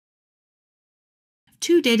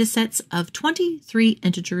two data sets of 23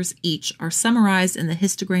 integers each are summarized in the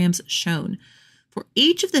histograms shown. For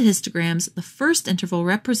each of the histograms, the first interval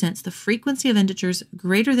represents the frequency of integers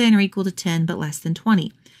greater than or equal to 10 but less than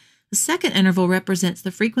 20. The second interval represents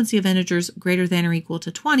the frequency of integers greater than or equal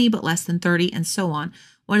to 20 but less than 30, and so on.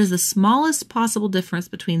 What is the smallest possible difference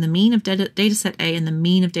between the mean of data set A and the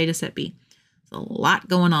mean of data set B? There's a lot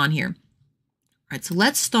going on here. All right, so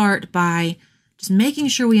let's start by just making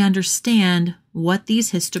sure we understand what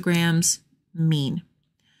these histograms mean.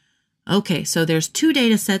 Okay, so there's two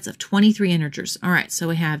data sets of 23 integers. All right, so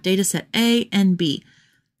we have data set A and B.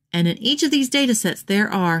 And in each of these data sets, there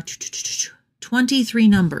are 23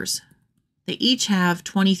 numbers. They each have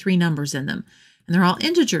 23 numbers in them. And they're all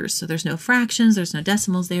integers, so there's no fractions, there's no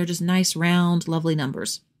decimals. They are just nice, round, lovely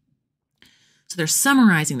numbers. So they're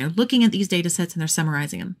summarizing. They're looking at these data sets and they're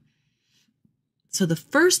summarizing them. So the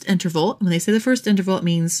first interval, when they say the first interval, it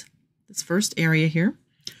means this first area here,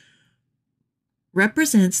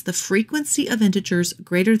 represents the frequency of integers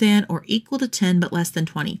greater than or equal to 10 but less than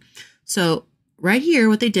 20. So right here,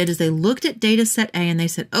 what they did is they looked at data set A and they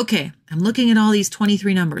said, okay, I'm looking at all these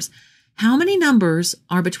 23 numbers. How many numbers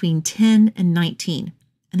are between 10 and 19?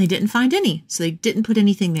 And they didn't find any, so they didn't put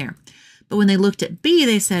anything there. But when they looked at B,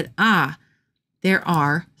 they said, there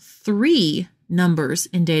are 3 numbers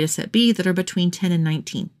in data set B that are between 10 and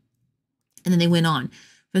 19. And then they went on.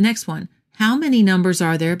 For the next one, how many numbers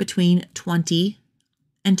are there between 20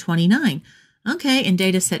 and 29? Okay, in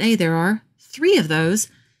data set A, there are 3 of those.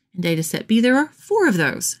 In data set B, there are 4 of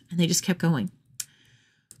those. And they just kept going.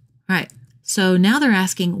 All right, so now they're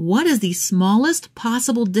asking, what is the smallest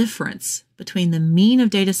possible difference between the mean of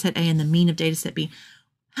data set A and the mean of data set B?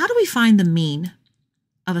 How do we find the mean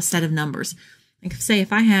of a set of numbers? Like say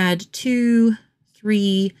if I had 2,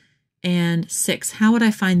 3, and 6, how would I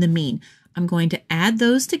find the mean? I'm going to add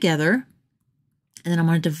those together, and then I'm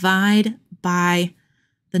going to divide by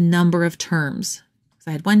the number of terms. So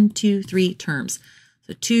I had 1, 2, 3 terms.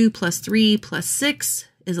 So 2 plus 3 plus 6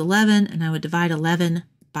 is 11, and I would divide 11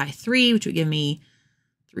 by 3, which would give me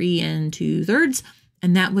 3 2/3,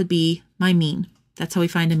 and that would be my mean. That's how we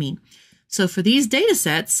find a mean. So for these data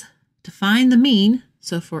sets, to find the mean,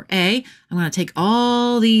 so for A, I'm going to take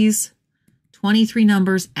all these 23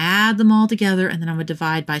 numbers, add them all together, and then I'm going to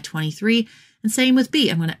divide by 23. And same with B.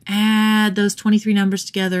 I'm going to add those 23 numbers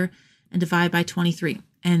together and divide by 23.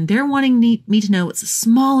 And they're wanting me to know what's the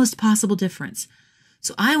smallest possible difference.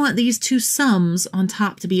 So I want these two sums on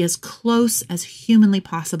top to be as close as humanly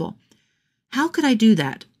possible. How could I do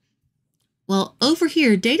that? Well, over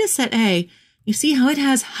here, data set A, you see how it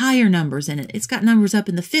has higher numbers in it. It's got numbers up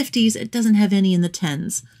in the 50s. It doesn't have any in the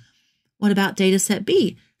 10s. What about data set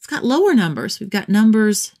B? It's got lower numbers. We've got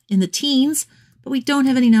numbers in the teens, but we don't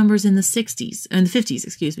have any numbers in the 60s, in the 50s,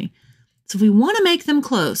 excuse me. So if we want to make them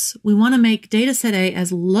close, we want to make data set A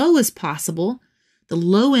as low as possible, the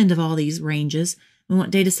low end of all these ranges. We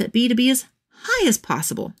want data set B to be as high as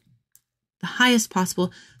possible, the highest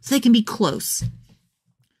possible, so they can be close.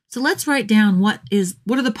 So let's write down what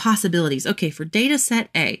are the possibilities. Okay, for data set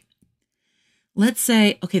A, let's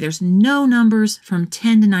say, okay, there's no numbers from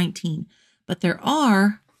 10 to 19, but there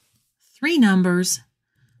are 3 numbers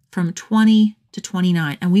from 20 to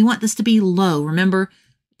 29, and we want this to be low. Remember,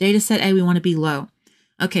 data set A, we want to be low.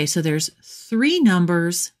 Okay, so there's 3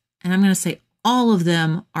 numbers, and I'm going to say all of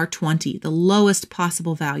them are 20, the lowest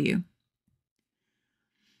possible value.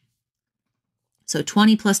 So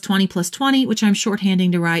 20 plus 20 plus 20, which I'm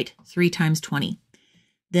shorthanding to write 3 times 20.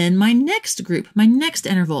 Then my next group, my next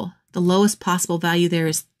interval, the lowest possible value there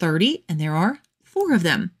is 30, and there are 4 of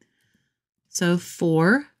them. So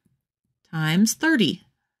 4 times 30.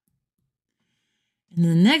 And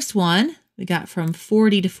the next one, we got from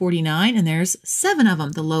 40 to 49, and there's 7 of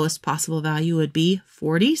them. The lowest possible value would be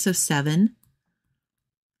 40, so 7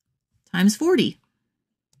 times 40.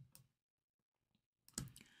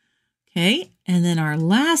 Okay, and then our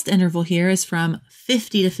last interval here is from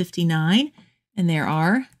 50 to 59, and there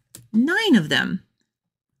are 9 of them.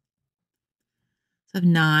 So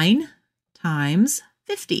 9 times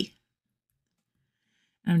 50.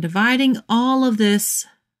 And I'm dividing all of this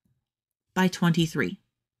by 23.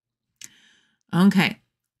 Okay,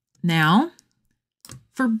 now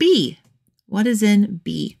for B, what is in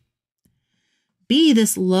B? B,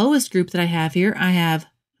 this lowest group that I have here, I have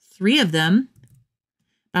 3 of them.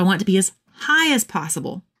 I want it to be as high as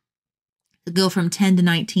possible. To go from 10 to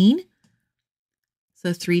 19.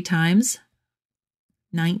 So 3 times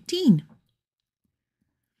 19.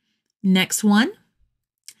 Next one,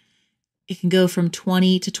 it can go from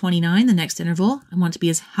 20 to 29, the next interval. I want it to be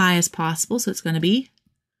as high as possible, so it's going to be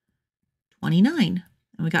 29.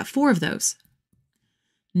 And we got 4 of those.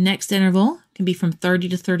 Next interval can be from 30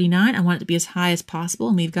 to 39. I want it to be as high as possible,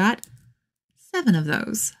 and we've got 7 of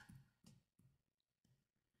those.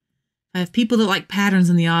 I have people that like patterns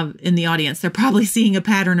in the audience. They're probably seeing a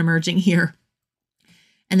pattern emerging here.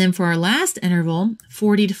 And then for our last interval,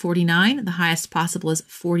 40 to 49, the highest possible is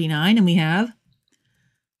 49, and we have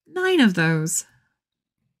 9 of those.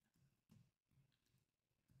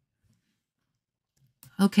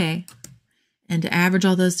 Okay, and to average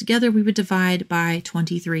all those together, we would divide by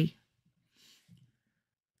 23.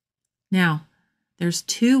 Now, there's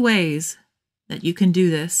 2 ways that you can do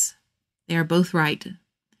this. They are both right.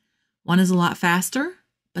 One is a lot faster,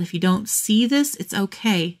 but if you don't see this, it's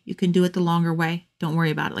okay. You can do it the longer way. Don't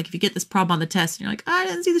worry about it. Like if you get this problem on the test and you're like, I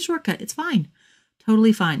didn't see the shortcut, it's fine.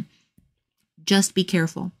 Totally fine. Just be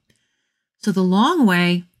careful. So the long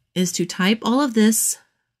way is to type all of this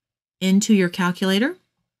into your calculator.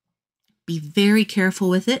 Be very careful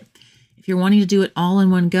with it. If you're wanting to do it all in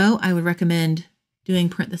one go, I would recommend doing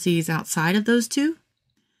parentheses outside of those 2.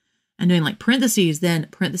 And doing like parentheses, then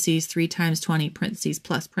parentheses 3 times 20, parentheses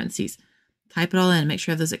plus parentheses. Type it all in, make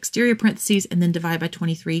sure you have those exterior parentheses, and then divide by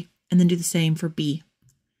 23, and then do the same for B.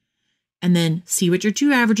 And then see what your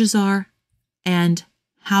 2 averages are, and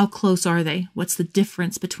how close are they? What's the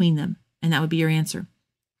difference between them? And that would be your answer.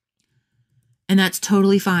 And that's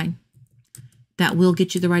totally fine. That will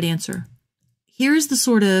get you the right answer. Here's the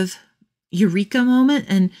sort of eureka moment,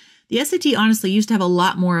 and the SAT honestly used to have a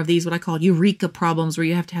lot more of these, what I call eureka problems, where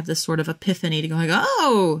you have to have this sort of epiphany to go like,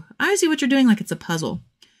 oh, I see what you're doing, like it's a puzzle.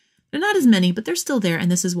 They're not as many, but they're still there, and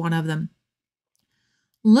this is one of them.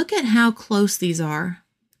 Look at how close these are.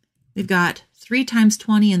 We've got 3 times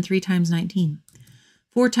 20 and 3 times 19,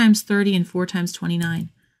 4 times 30 and 4 times 29,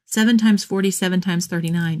 7 times 40, 7 times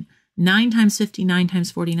 39, 9 times 50, 9 times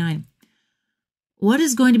 49. What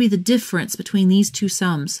is going to be the difference between these 2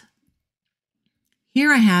 sums?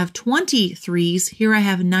 Here I have 20 3s, here I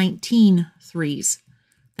have 19 3s.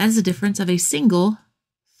 That is a difference of a single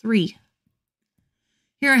 3.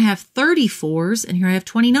 Here I have 30 4s, and here I have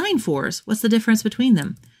 29 4s. What's the difference between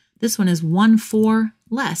them? This one is 1 4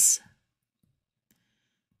 less.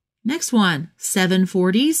 Next one, 7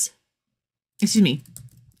 40s. Excuse me,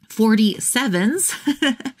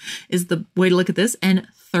 47s is the way to look at this, and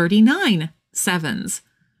 39 7s.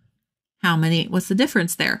 How many? What's the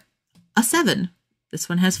difference there? A 7. This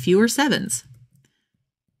one has fewer 7s.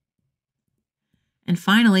 And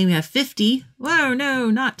finally, we have 50. Whoa, no,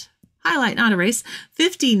 not highlight, not erase.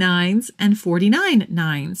 50 9s and 49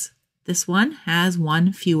 9s. This one has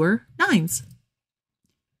 1 fewer 9s.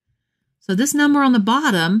 So this number on the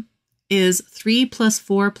bottom is 3 plus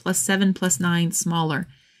 4 plus 7 plus 9 smaller.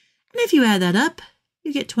 And if you add that up,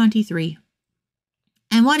 you get 23.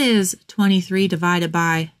 And what is 23 divided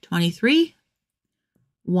by 23?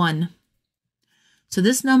 1. So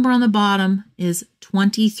this number on the bottom is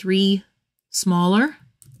 23 smaller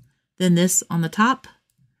than this on the top.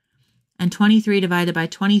 And 23 divided by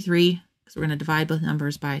 23, because we're going to divide both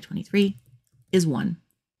numbers by 23, is 1. And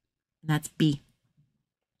that's B.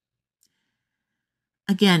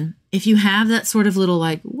 Again, if you have that sort of little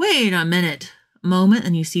like, wait a minute moment,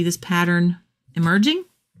 and you see this pattern emerging,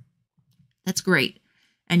 that's great.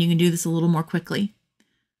 And you can do this a little more quickly.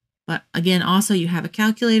 But again, also you have a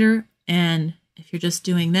calculator, and if you're just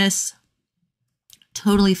doing this,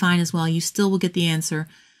 totally fine as well. You still will get the answer.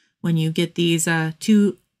 When you get these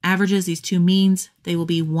 2 averages, these 2 means, they will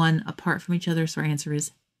be 1 apart from each other. So our answer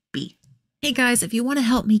is B. Hey guys, if you want to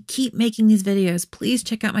help me keep making these videos, please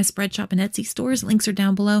check out my Spreadshop and Etsy stores. Links are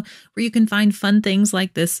down below, where you can find fun things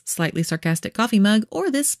like this slightly sarcastic coffee mug or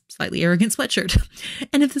this slightly arrogant sweatshirt.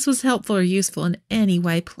 And if this was helpful or useful in any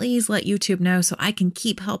way, please let YouTube know so I can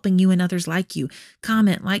keep helping you and others like you.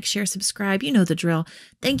 Comment, like, share, subscribe. You know the drill.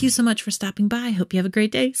 Thank you so much for stopping by. Hope you have a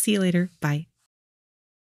great day. See you later. Bye.